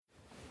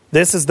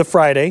This is the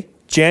Friday,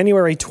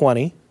 January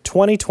 20,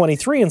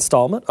 2023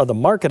 installment of the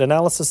Market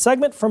Analysis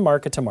segment from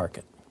Market to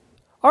Market.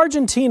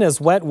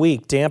 Argentina's wet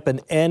week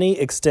dampened any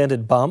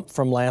extended bump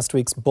from last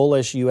week's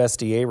bullish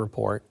USDA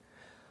report.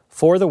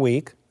 For the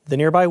week, the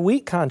nearby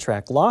wheat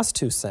contract lost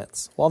 2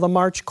 cents, while the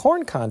March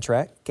corn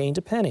contract gained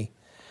a penny.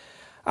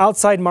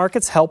 Outside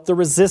markets helped the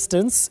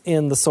resistance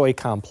in the soy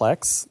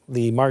complex.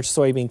 The March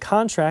soybean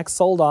contract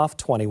sold off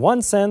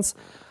 21 cents,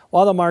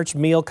 while the March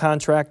meal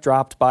contract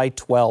dropped by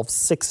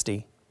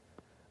 $12.60.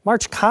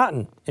 March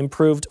cotton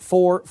improved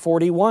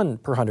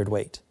 $4.41 per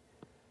hundredweight.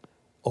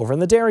 Over in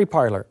the dairy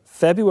parlor,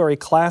 February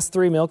Class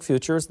 3 milk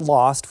futures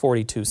lost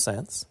 42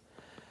 cents.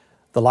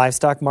 The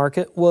livestock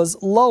market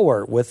was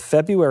lower, with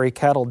February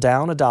cattle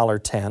down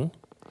 $1.10.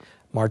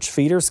 March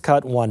feeders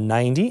cut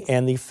 $1.90,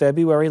 and the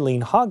February lean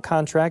hog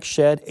contract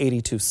shed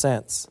 82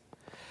 cents.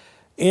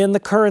 In the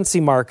currency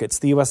markets,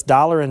 the U.S.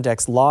 dollar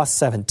index lost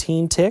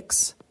 17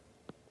 ticks.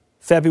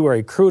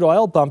 February crude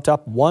oil bumped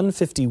up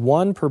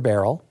 $1.51 per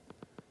barrel.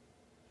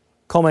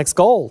 COMEX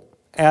gold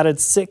added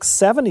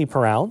 $6.70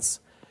 per ounce.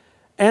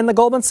 And the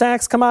Goldman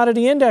Sachs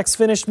Commodity Index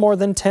finished more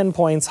than 10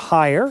 points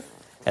higher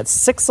at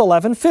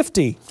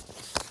 611.50.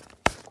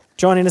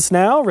 Joining us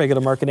now, regular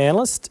market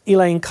analyst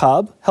Elaine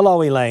Cubb.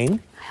 Hello,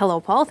 Elaine. Hello,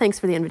 Paul. Thanks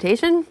for the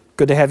invitation.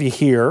 Good to have you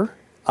here.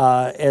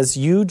 As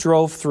you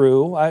drove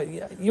through,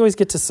 you always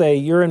get to say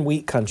you're in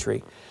wheat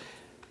country.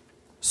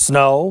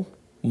 Snow,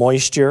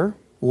 moisture,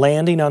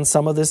 landing on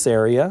some of this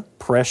area,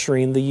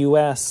 pressuring the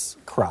U.S.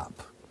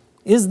 crop.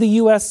 Is the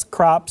U.S.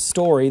 crop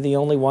story the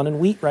only one in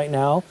wheat right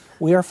now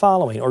we are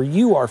following, or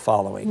you are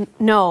following?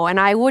 No, and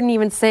I wouldn't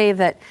even say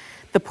that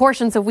the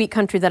portions of wheat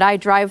country that I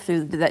drive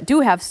through that do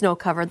have snow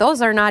cover,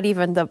 those are not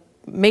even the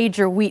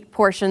major wheat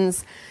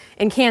portions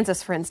in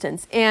Kansas, for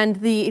instance.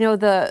 And the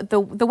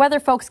weather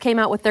folks came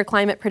out with their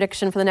climate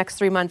prediction for the next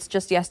 3 months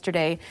just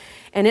yesterday,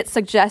 and it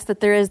suggests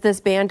that there is this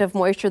band of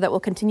moisture that will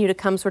continue to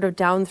come sort of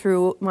down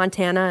through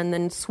Montana and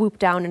then swoop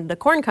down into the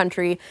corn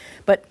country,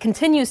 but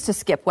continues to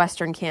skip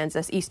western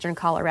Kansas, eastern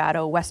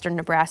Colorado, western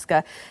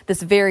Nebraska,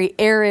 this very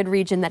arid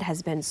region that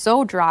has been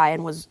so dry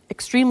and was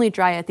extremely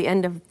dry at the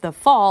end of the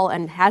fall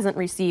and hasn't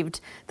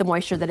received the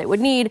moisture that it would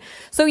need.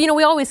 So, we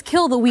always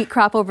kill the wheat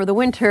crop over the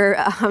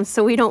winter,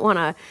 so we don't want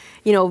to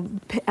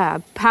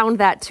pound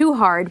that too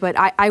hard, but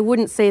I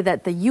wouldn't say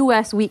that the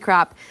U.S. wheat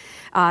crop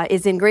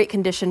is in great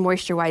condition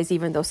moisture-wise,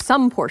 even though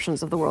some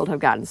portions of the world have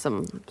gotten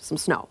some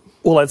snow.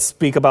 Well, let's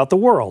speak about the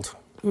world.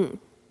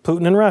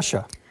 Putin and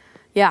Russia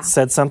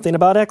said something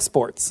about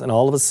exports, and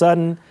all of a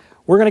sudden,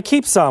 we're going to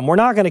keep some, we're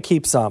not going to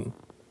keep some.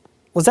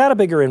 Was that a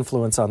bigger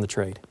influence on the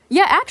trade?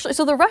 Yeah, actually,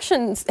 so the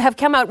Russians have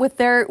come out with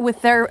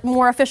their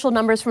more official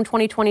numbers from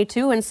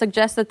 2022 and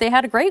suggest that they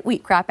had a great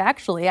wheat crop,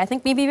 actually. I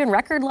think maybe even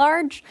record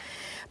large.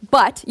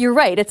 But you're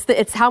right,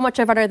 it's how much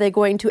of it are they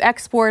going to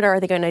export, or are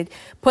they going to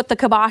put the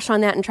kibosh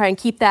on that and try and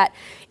keep that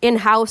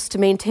in-house to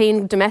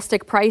maintain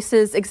domestic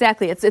prices?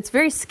 Exactly, it's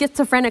very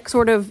schizophrenic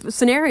sort of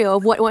scenario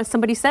of what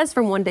somebody says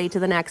from one day to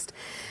the next.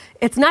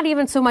 It's not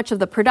even so much of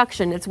the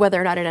production, it's whether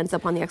or not it ends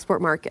up on the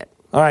export market.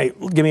 All right,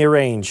 give me a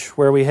range.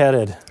 Where are we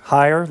headed?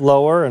 Higher,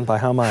 lower, and by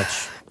how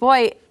much?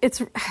 Boy,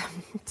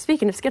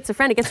 speaking of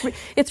schizophrenic,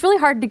 it's really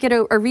hard to get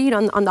a read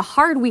on the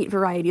hard wheat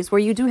varieties where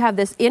you do have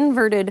this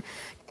inverted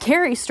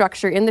carry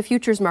structure in the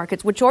futures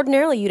markets, which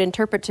ordinarily you'd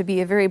interpret to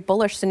be a very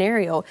bullish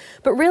scenario.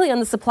 But really on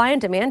the supply and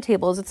demand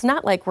tables, it's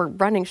not like we're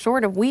running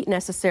short of wheat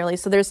necessarily.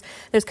 So there's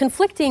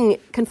conflicting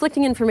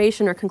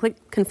information or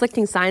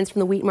conflicting signs from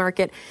the wheat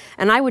market.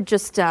 And I would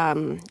just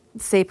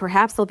say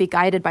perhaps they'll be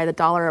guided by the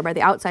dollar or by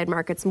the outside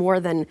markets more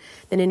than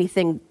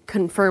anything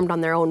confirmed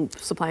on their own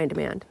supply and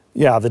demand.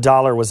 Yeah, the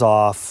dollar was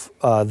off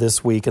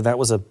this week, and that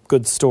was a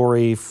good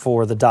story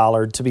for the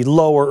dollar to be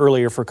lower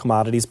earlier for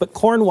commodities. But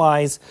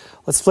corn-wise,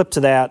 let's flip to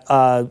that.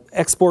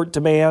 Export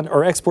demand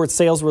or export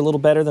sales were a little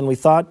better than we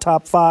thought.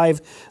 Top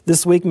 5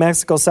 this week: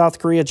 Mexico, South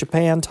Korea,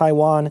 Japan,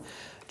 Taiwan,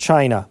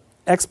 China.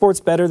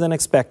 Exports better than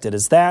expected.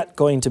 Is that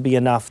going to be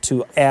enough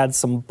to add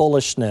some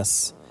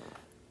bullishness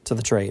to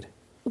the trade?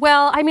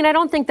 Well, I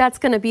don't think that's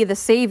going to be the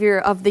savior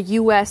of the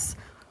U.S.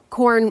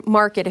 corn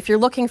market. If you're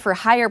looking for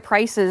higher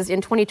prices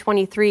in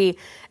 2023,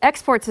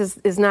 exports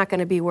is not going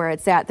to be where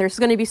it's at. There's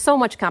going to be so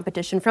much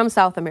competition from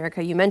South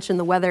America. You mentioned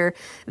the weather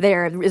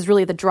there is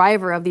really the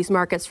driver of these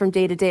markets from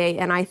day to day,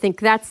 and I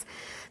think that's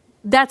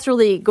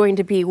really going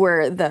to be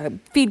where the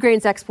feed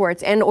grains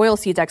exports and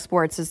oilseeds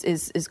exports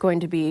is going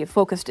to be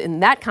focused in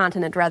that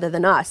continent rather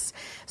than us.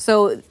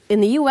 So in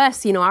the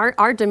U.S.,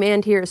 our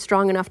demand here is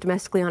strong enough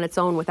domestically on its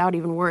own without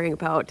even worrying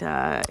about,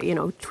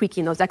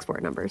 tweaking those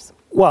export numbers.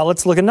 Well,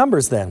 let's look at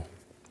numbers then.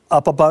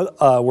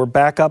 We're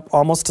back up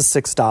almost to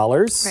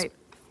 $6. Right.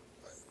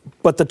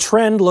 But the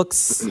trend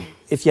looks,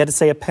 if you had to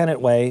say a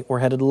pennant way, we're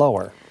headed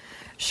lower.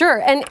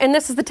 Sure, and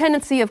this is the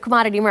tendency of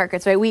commodity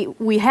markets, right?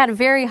 We had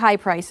very high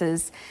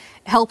prices,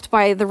 helped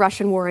by the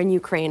Russian war in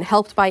Ukraine,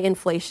 helped by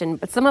inflation,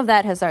 but some of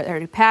that has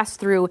already passed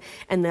through,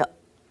 and the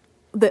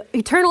the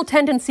eternal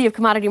tendency of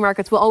commodity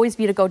markets will always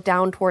be to go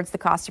down towards the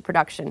cost of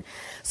production.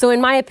 So in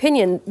my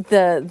opinion,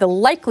 the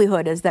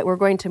likelihood is that we're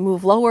going to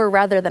move lower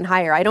rather than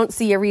higher. I don't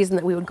see a reason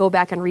that we would go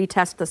back and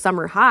retest the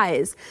summer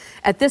highs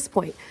at this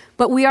point.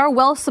 But we are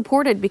well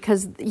supported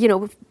because,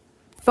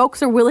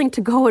 folks are willing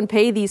to go and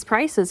pay these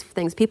prices for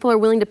things. People are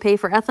willing to pay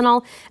for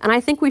ethanol, and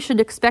I think we should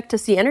expect to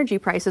see energy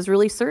prices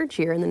really surge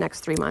here in the next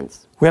 3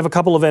 months. We have a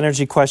couple of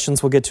energy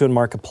questions we'll get to in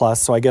Market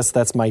Plus, so I guess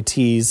that's my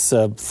tease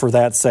for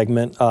that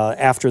segment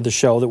after the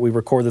show that we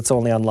record that's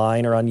only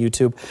online or on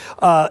YouTube.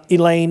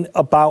 Elaine,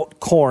 about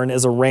corn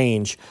as a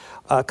range.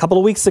 A couple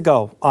of weeks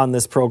ago on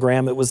this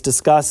program, it was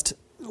discussed,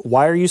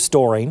 why are you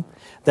storing?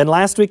 Then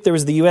last week there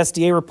was the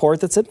USDA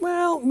report that said,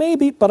 well,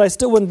 maybe, but I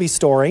still wouldn't be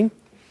storing.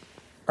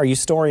 Are you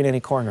storing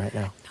any corn right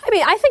now?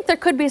 I think there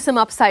could be some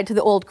upside to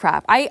the old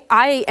crop.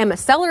 I am a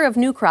seller of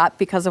new crop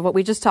because of what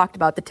we just talked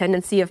about, the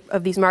tendency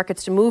of these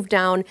markets to move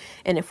down.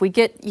 And if we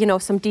get,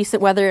 some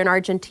decent weather in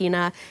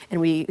Argentina and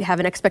we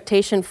have an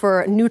expectation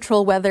for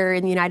neutral weather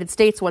in the United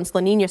States once La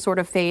Nina sort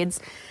of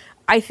fades,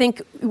 I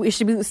think we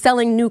should be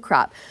selling new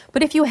crop.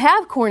 But if you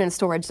have corn in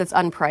storage that's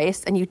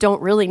unpriced and you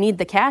don't really need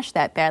the cash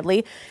that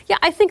badly,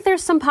 I think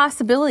there's some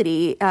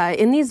possibility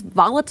in these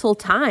volatile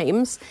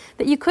times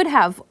that you could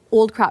have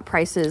old crop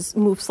prices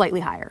move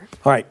slightly higher.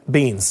 All right,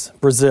 beans,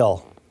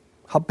 Brazil.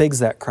 How big's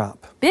that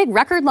crop? Big,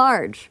 record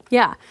large,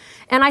 yeah.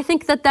 And I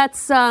think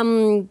that's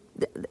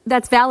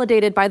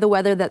validated by the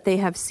weather that they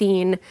have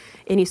seen,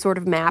 any sort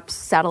of maps,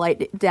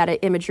 satellite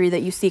data imagery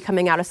that you see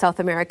coming out of South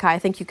America. I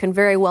think you can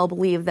very well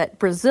believe that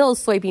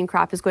Brazil's soybean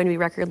crop is going to be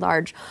record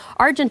large.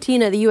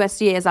 Argentina, the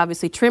USDA has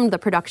obviously trimmed the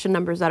production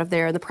numbers out of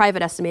there, and the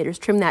private estimators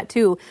trimmed that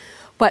too.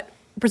 But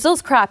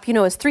Brazil's crop,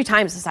 is 3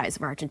 times the size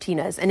of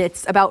Argentina's, and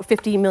it's about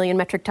 50 million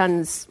metric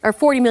tons, or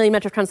 40 million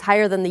metric tons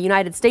higher than the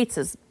United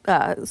States'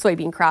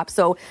 soybean crop.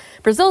 So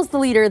Brazil's the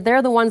leader.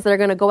 They're the ones that are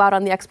going to go out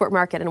on the export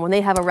market, and when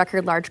they have a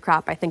record large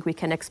crop, I think we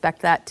can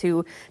expect that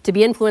to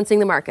be influencing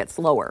the markets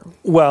lower.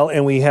 Well,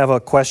 and we have a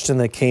question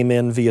that came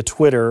in via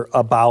Twitter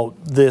about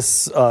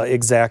this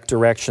exact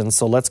direction.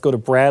 So let's go to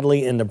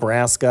Bradley in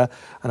Nebraska.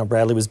 I know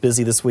Bradley was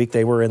busy this week.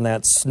 They were in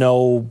that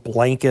snow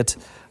blanket.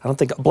 I don't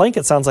think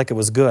blanket sounds like it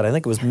was good. I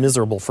think it was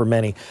miserable for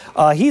many.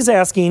 He's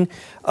asking,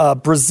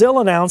 Brazil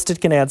announced it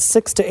can add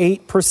 6 to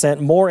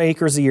 8% more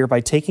acres a year by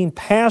taking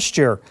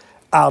pasture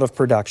out of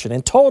production.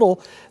 In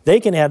total, they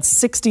can add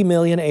 60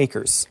 million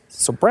acres.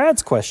 So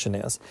Brad's question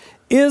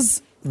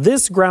is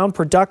this ground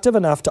productive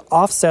enough to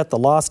offset the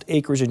lost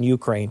acreage in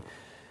Ukraine?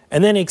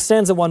 And then he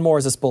extends it one more,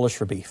 is this bullish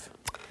for beef?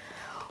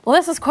 Well,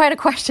 this is quite a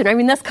question.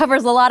 This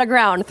covers a lot of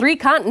ground, 3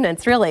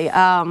 continents, really.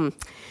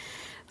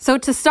 So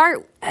to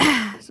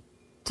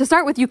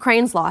start with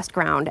Ukraine's lost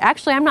ground,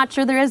 actually, I'm not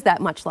sure there is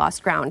that much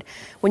lost ground.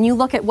 When you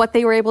look at what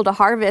they were able to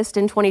harvest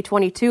in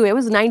 2022, it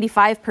was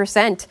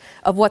 95%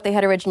 of what they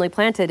had originally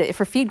planted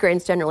for feed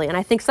grains generally. And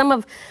I think some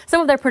of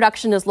their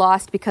production is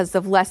lost because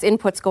of less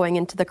inputs going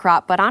into the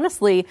crop. But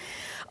honestly,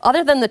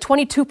 other than the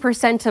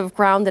 22% of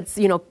ground that's,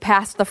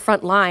 past the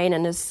front line,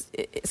 and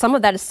some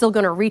of that is still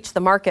going to reach the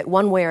market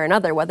one way or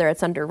another, whether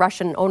it's under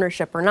Russian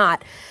ownership or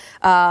not,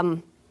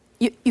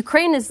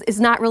 Ukraine is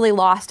not really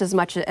lost as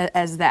much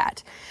as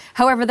that.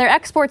 However, their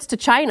exports to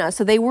China,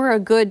 so they were a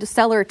good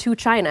seller to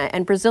China,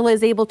 and Brazil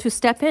is able to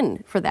step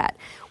in for that,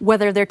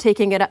 whether they're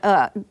taking it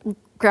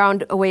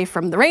ground away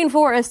from the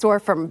rainforest or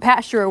from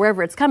pasture or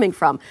wherever it's coming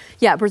from.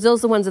 Yeah,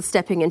 Brazil's the ones that's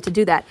stepping in to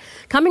do that.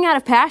 Coming out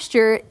of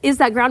pasture, is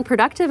that ground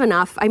productive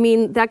enough?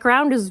 That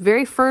ground is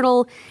very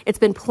fertile. It's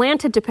been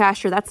planted to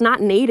pasture. That's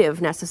not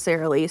native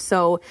necessarily.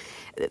 So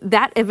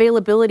that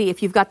availability,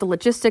 if you've got the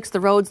logistics, the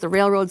roads, the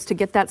railroads to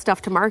get that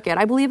stuff to market,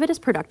 I believe it is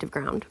productive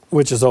ground.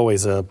 Which is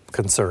always a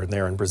concern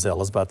there in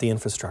Brazil, is about the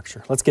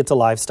infrastructure. Let's get to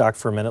livestock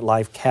for a minute,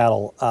 live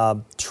cattle.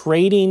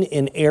 Trading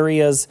in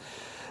areas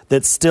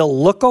that still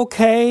look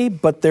okay,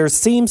 but there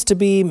seems to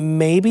be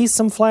maybe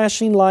some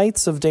flashing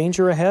lights of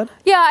danger ahead?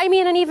 Yeah,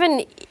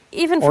 and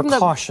even or from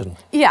caution.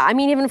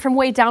 Even from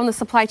way down the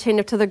supply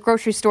chain to the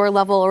grocery store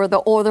level or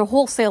the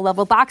wholesale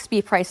level, box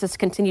beef prices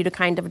continue to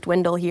kind of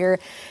dwindle here.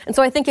 And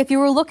so I think if you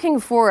were looking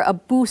for a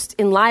boost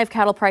in live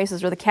cattle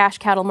prices or the cash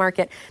cattle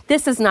market,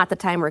 this is not the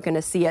time we're going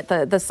to see it.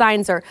 The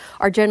signs are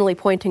generally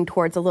pointing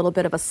towards a little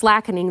bit of a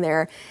slackening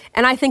there.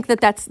 And I think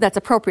that's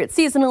appropriate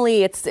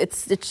seasonally.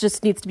 It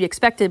just needs to be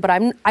expected, but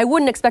I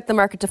wouldn't expect the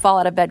market to fall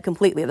out of bed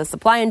completely. The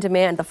supply and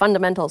demand, the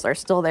fundamentals are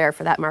still there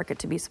for that market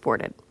to be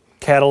supported.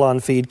 Cattle on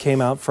feed came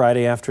out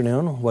Friday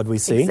afternoon. What did we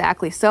see?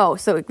 Exactly so.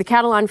 So the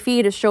cattle on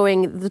feed is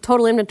showing the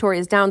total inventory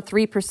is down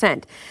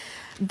 3%.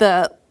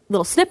 The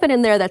little snippet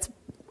in there that's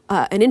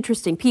an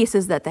interesting piece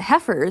is that the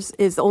heifers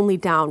is only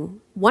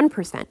down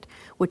 1%,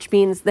 which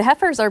means the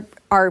heifers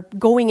are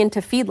going into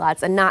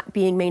feedlots and not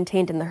being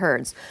maintained in the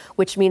herds,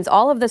 which means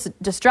all of this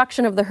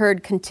destruction of the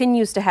herd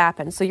continues to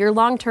happen. So your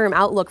long-term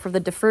outlook for the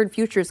deferred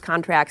futures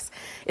contracts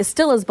is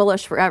still as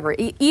bullish forever.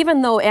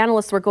 Even though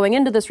analysts were going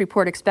into this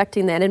report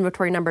expecting that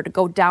inventory number to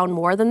go down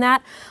more than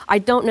that, I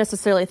don't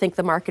necessarily think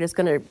the market is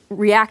going to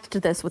react to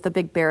this with a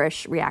big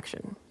bearish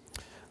reaction.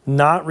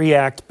 Not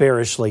react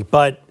bearishly,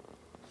 but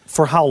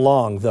for how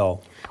long,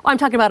 though? I'm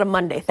talking about a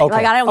Monday thing. Okay.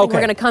 Like, I don't think we're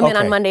Okay. going to come in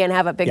on Okay. Monday and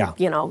have a big, Yeah.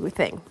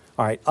 thing.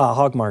 All right,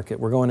 hog market.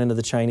 We're going into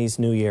the Chinese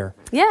New Year.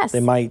 Yes.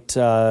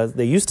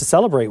 They used to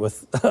celebrate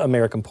with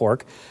American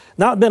pork.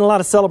 Not been a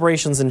lot of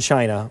celebrations in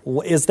China.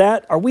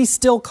 Are we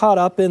still caught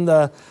up in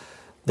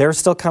they're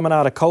still coming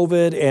out of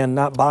COVID and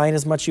not buying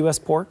as much U.S.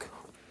 pork?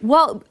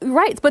 Well,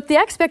 right, but the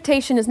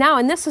expectation is now,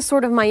 and this is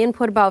sort of my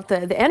input about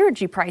the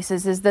energy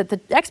prices, is that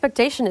the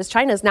expectation is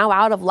China is now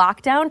out of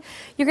lockdown.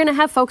 You're going to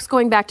have folks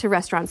going back to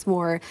restaurants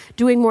more,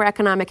 doing more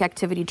economic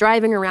activity,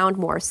 driving around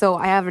more. So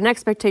I have an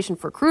expectation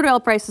for crude oil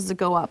prices to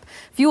go up,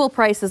 fuel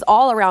prices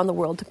all around the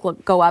world to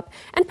go up,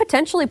 and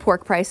potentially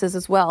pork prices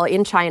as well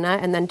in China,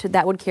 and then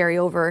that would carry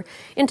over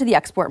into the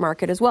export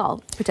market as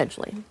well,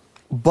 potentially.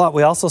 But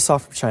we also saw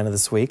from China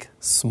this week,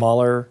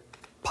 smaller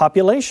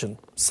population,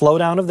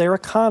 slowdown of their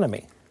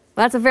economy.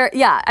 That's a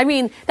very,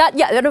 on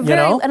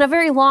a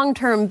very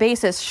long-term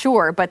basis,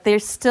 sure, but they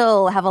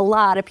still have a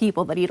lot of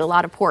people that eat a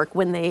lot of pork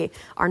when they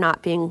are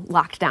not being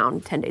locked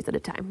down 10 days at a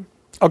time.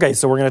 Okay,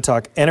 so we're going to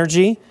talk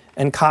energy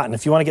and cotton.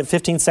 If you want to get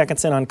 15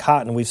 seconds in on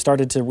cotton,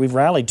 we've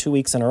rallied 2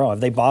 weeks in a row. Have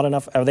they bought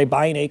enough? Are they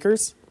buying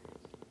acres?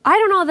 I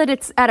don't know that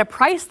it's at a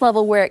price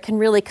level where it can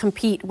really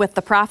compete with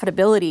the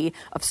profitability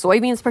of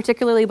soybeans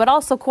particularly, but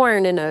also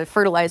corn in a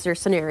fertilizer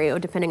scenario,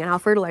 depending on how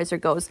fertilizer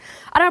goes.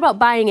 I don't know about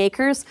buying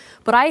acres,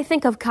 but I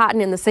think of cotton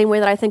in the same way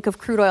that I think of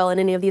crude oil and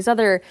any of these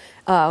other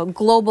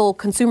global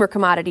consumer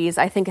commodities.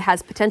 I think it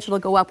has potential to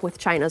go up with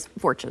China's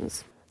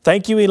fortunes.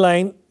 Thank you,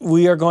 Elaine.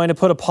 We are going to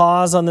put a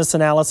pause on this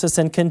analysis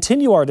and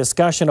continue our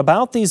discussion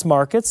about these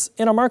markets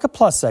in our Market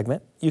Plus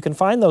segment. You can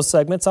find those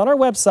segments on our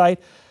website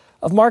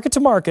of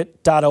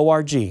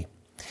markettomarket.org.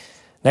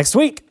 Next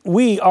week,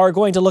 we are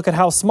going to look at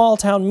how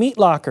small-town meat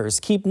lockers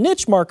keep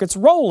niche markets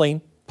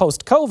rolling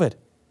post-COVID.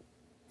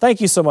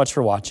 Thank you so much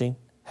for watching.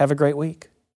 Have a great week.